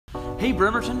Hey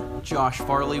Bremerton, Josh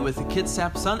Farley with the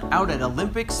Kitsap Sun out at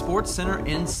Olympic Sports Center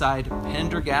inside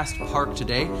Pendergast Park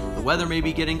today. The weather may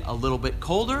be getting a little bit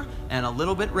colder and a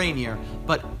little bit rainier,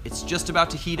 but it's just about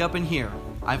to heat up in here.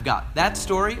 I've got that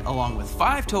story along with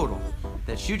 5 total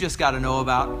that you just got to know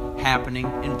about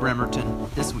happening in Bremerton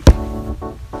this week.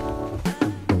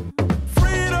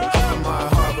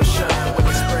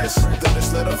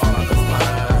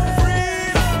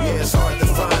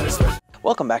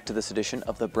 Welcome back to this edition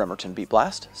of the Bremerton Beat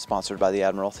Blast, sponsored by the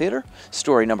Admiral Theater.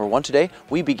 Story number 1 today,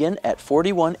 we begin at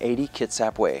 4180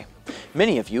 Kitsap Way.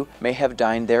 Many of you may have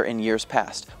dined there in years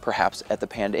past, perhaps at the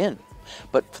Panda Inn.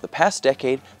 But for the past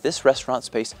decade, this restaurant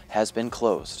space has been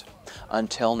closed.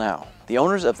 Until now. The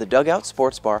owners of the Dugout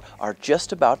Sports Bar are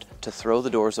just about to throw the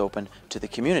doors open to the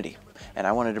community. And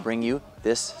I wanted to bring you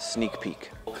this sneak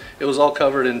peek. It was all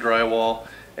covered in drywall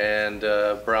and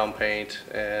brown paint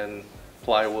and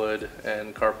plywood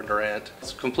and carpenter ant.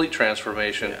 It's a complete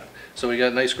transformation. Yeah. So we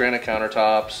got nice granite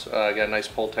countertops, got a nice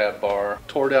pull tab bar,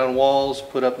 tore down walls,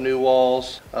 put up new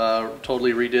walls,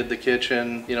 totally redid the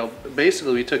kitchen. You know,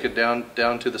 basically we took it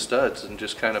down to the studs and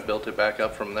just kind of built it back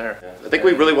up from there. Yeah. I think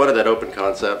we really wanted that open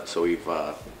concept, so we've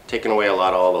taken away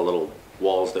all the little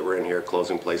walls that were in here,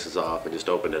 closing places off, and just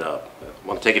opened it up. I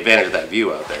want to take advantage of that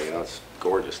view out there. You know, it's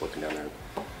gorgeous looking down there.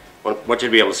 I want you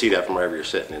to be able to see that from wherever you're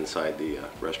sitting inside the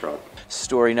restaurant.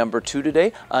 Story number 2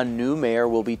 today, a new mayor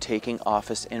will be taking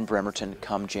office in Bremerton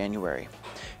come January.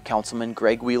 Councilman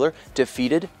Greg Wheeler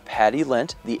defeated Patty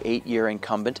Lent, the 8-year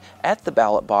incumbent, at the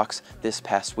ballot box this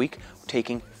past week,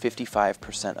 taking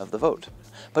 55% of the vote.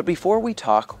 But before we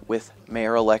talk with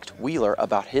Mayor-elect Wheeler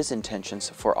about his intentions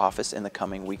for office in the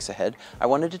coming weeks ahead, I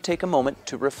wanted to take a moment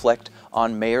to reflect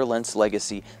on Mayor Lent's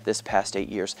legacy this past 8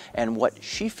 years and what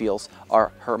she feels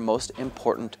are her most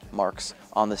important marks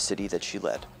on the city that she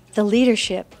led. The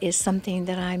leadership is something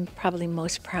that I'm probably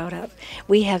most proud of.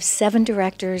 We have 7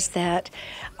 directors that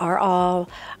are all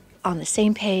on the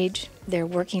same page. They're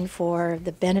working for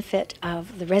the benefit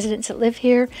of the residents that live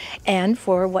here and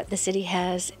for what the city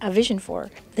has a vision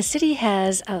for. The city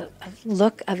has a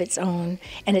look of its own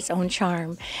and its own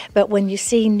charm, but when you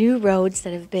see new roads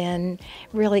that have been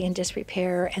really in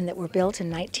disrepair and that were built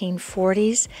in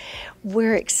 1940s,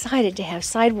 we're excited to have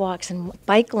sidewalks and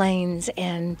bike lanes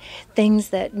and things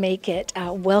that make it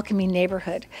a welcoming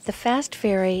neighborhood. The fast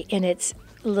ferry in its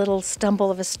little stumble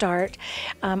of a start,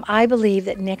 I believe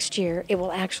that next year it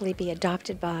will actually be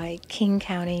adopted by King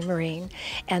County Marine,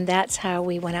 and that's how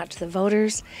we went out to the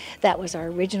voters. That was our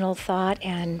original thought,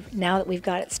 and now that we've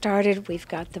got it started, we've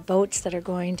got the boats that are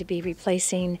going to be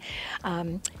replacing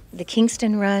the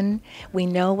Kingston Run. We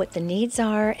know what the needs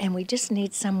are, and we just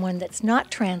need someone that's not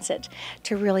transit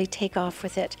to really take off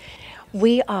with it.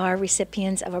 We are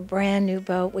recipients of a brand new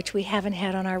boat, which we haven't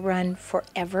had on our run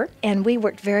forever. And we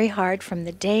worked very hard from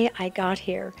the day I got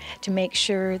here to make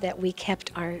sure that we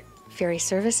kept our ferry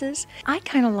services. I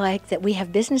kind of like that we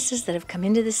have businesses that have come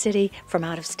into the city from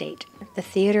out of state. The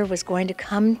theater was going to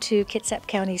come to Kitsap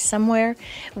County somewhere.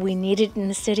 We needed it in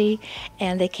the city,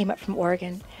 and they came up from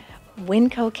Oregon.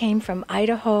 Winco came from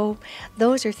Idaho.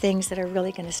 Those are things that are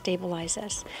really going to stabilize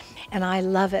us. And I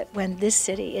love it when this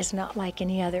city is not like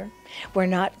any other. We're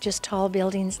not just tall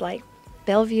buildings like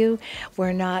Bellevue.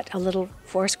 We're not a little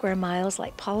 4 square miles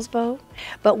like Paulsbo.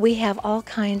 But we have all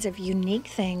kinds of unique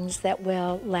things that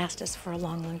will last us for a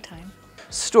long, long time.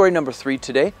 Story number 3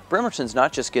 today, Bremerton's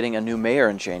not just getting a new mayor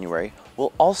in January,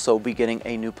 we'll also be getting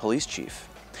a new police chief.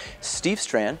 Steve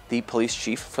Strachan, the police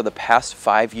chief for the past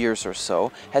 5 years or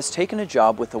so, has taken a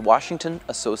job with the Washington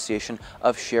Association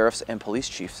of Sheriffs and Police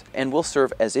Chiefs and will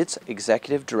serve as its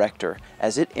executive director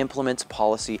as it implements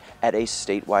policy at a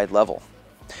statewide level.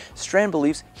 Strachan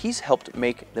believes he's helped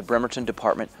make the Bremerton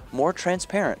department more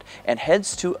transparent and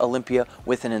heads to Olympia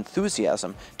with an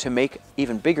enthusiasm to make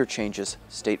even bigger changes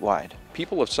statewide.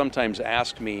 People have sometimes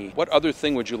asked me, what other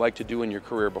thing would you like to do in your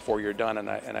career before you're done? And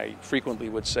I frequently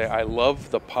would say, I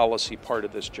love the policy part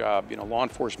of this job. You know, law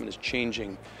enforcement is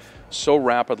changing so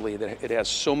rapidly that it has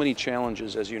so many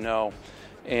challenges, as you know.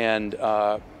 And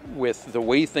with the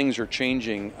way things are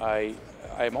changing,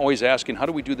 I'm always asking, how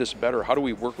do we do this better? How do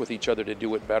we work with each other to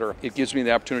do it better? It gives me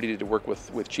the opportunity to work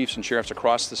with chiefs and sheriffs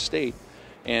across the state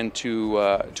and to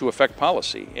affect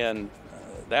policy. And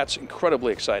that's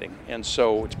incredibly exciting. And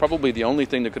so it's probably the only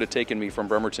thing that could have taken me from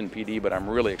Bremerton PD, but I'm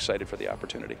really excited for the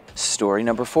opportunity. Story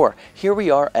number 4. Here we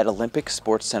are at Olympic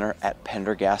Sports Center at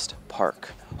Pendergast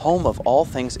Park, home of all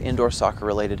things indoor soccer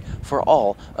related for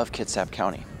all of Kitsap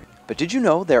County. But did you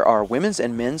know there are women's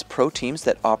and men's pro teams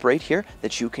that operate here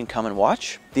that you can come and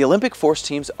watch? The Olympic Force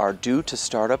teams are due to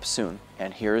start up soon,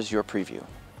 and here is your preview.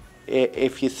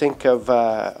 If you think of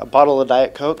a bottle of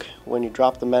Diet Coke, when you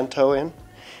drop the Mento in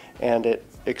and it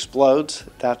explodes,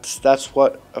 that's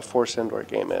what a force indoor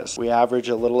game is. We average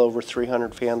a little over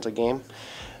 300 fans a game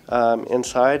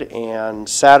inside, and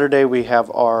Saturday we have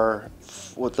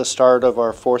with the start of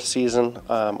our 4th season,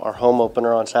 our home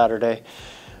opener on Saturday,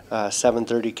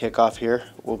 7:30 kickoff here.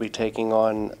 We'll be taking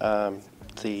on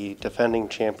the defending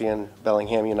champion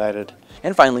Bellingham United.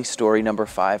 And finally, story number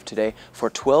 5 today. For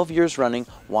 12 years running,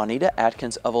 Juanita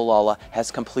Atkins of Olalla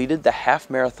has completed the half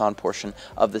marathon portion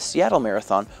of the Seattle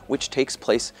Marathon, which takes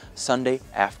place Sunday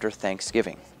after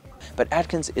Thanksgiving. But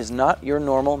Atkins is not your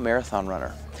normal marathon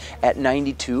runner. At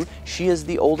 92, she is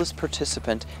the oldest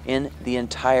participant in the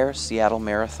entire Seattle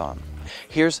Marathon.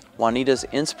 Here's Juanita's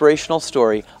inspirational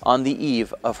story on the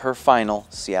eve of her final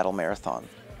Seattle Marathon.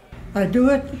 I do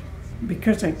it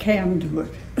because I can do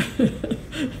it.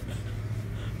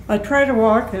 I try to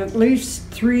walk at least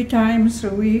 3 times a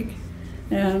week,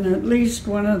 and at least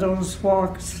one of those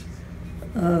walks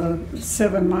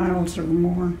 7 miles or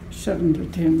more, 7 to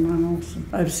 10 miles.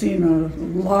 I've seen a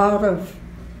lot of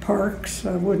parks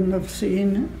I wouldn't have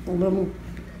seen, little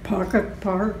pocket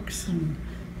parks, and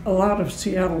a lot of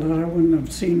Seattle that I wouldn't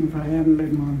have seen if I hadn't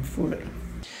been on foot.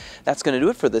 That's going to do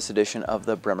it for this edition of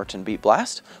the Bremerton Beat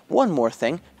Blast. One more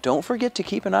thing, don't forget to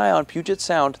keep an eye on Puget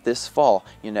Sound this fall.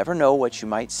 You never know what you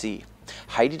might see.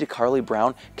 Heidi DeCarly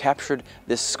Brown captured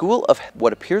this school of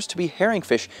what appears to be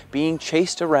herringfish being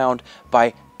chased around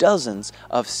by dozens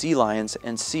of sea lions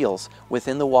and seals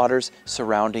within the waters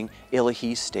surrounding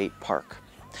Illahee State Park.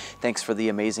 Thanks for the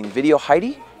amazing video,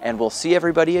 Heidi, and we'll see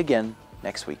everybody again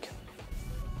next week.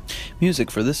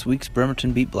 Music for this week's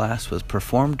Bremerton Beat Blast was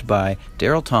performed by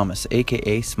Daryl Thomas,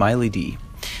 aka Smiley D.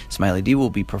 Smiley D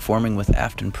will be performing with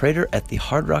Afton Prater at the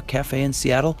Hard Rock Cafe in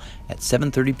Seattle at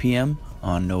 7:30 p.m.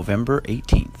 on November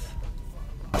 18th.